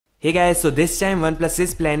Hey guys, so this time OnePlus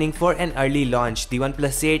is planning for an early launch. The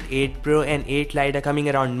OnePlus 8, 8 Pro and 8 Lite are coming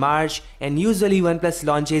around March, and usually OnePlus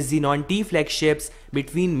launches the non-T flagships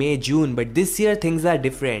between May-June, but this year things are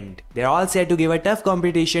different. They're all set to give a tough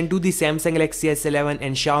competition to the Samsung Galaxy S11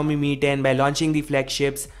 and Xiaomi Mi 10 by launching the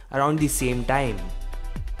flagships around the same time.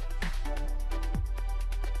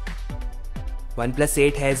 OnePlus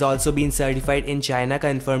 8 has also been certified in China,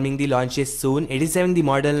 confirming the launches soon. It is having the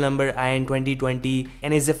model number IN 2020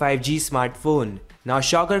 and is a 5G smartphone. Now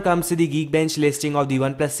shocker comes to the Geekbench listing of the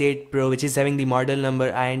OnePlus 8 Pro, which is having the model number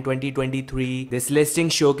IN 2023. This listing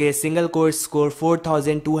showcases single core score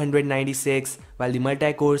 4296 while the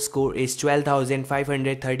multi-core score is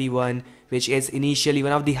 12531, which is initially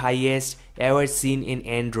one of the highest ever seen in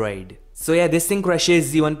Android. So yeah, this thing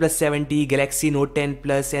crushes the OnePlus 7T, Galaxy Note 10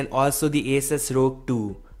 Plus and also the Asus ROG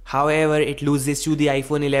 2. However, it loses to the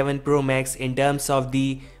iPhone 11 Pro Max in terms of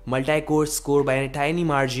the multi-core score by a tiny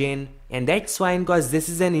margin, and that's fine cause this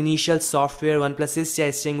is an initial software OnePlus is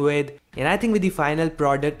testing with, and I think with the final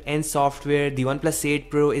product and software, the OnePlus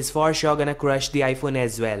 8 Pro is for sure gonna crush the iPhone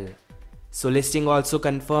as well. So listing also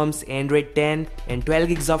confirms Android 10 and 12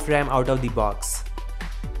 gigs of RAM out of the box.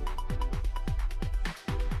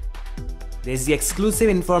 There's the exclusive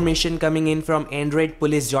information coming in from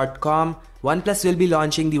AndroidPolice.com. OnePlus will be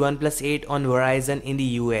launching the OnePlus 8 on Verizon in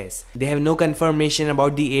the US. They have no confirmation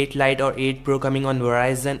about the 8 Lite or 8 Pro coming on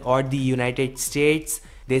Verizon or the United States.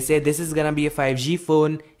 They say this is gonna be a 5G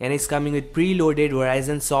phone and is coming with preloaded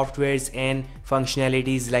Verizon softwares and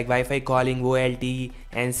functionalities like Wi-Fi calling, VoLTE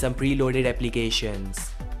and some preloaded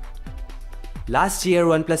applications. Last year,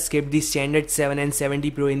 OnePlus skipped the standard 7 and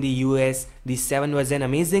 70 Pro in the US. The 7 was an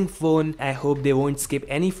amazing phone. I hope they won't skip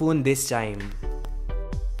any phone this time.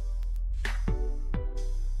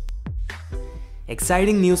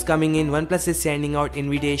 Exciting news coming in. OnePlus is sending out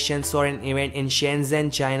invitations for an event in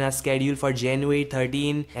Shenzhen, China scheduled for January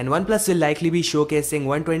 13, and OnePlus will likely be showcasing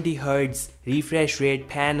 120Hz refresh rate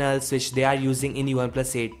panels which they are using in the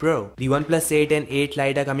OnePlus 8 Pro. The OnePlus 8 and 8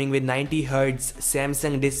 Lite are coming with 90Hz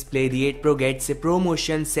Samsung display. The 8 Pro gets a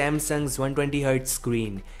ProMotion Samsung's 120Hz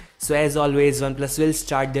screen. So as always, OnePlus will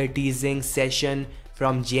start their teasing session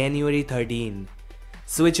from January 13.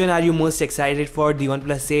 So which one are you most excited for, the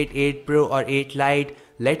OnePlus 8, 8 Pro or 8 Lite?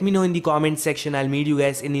 Let me know in the comment section. I'll meet you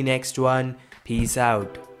guys in the next one. Peace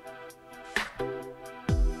out.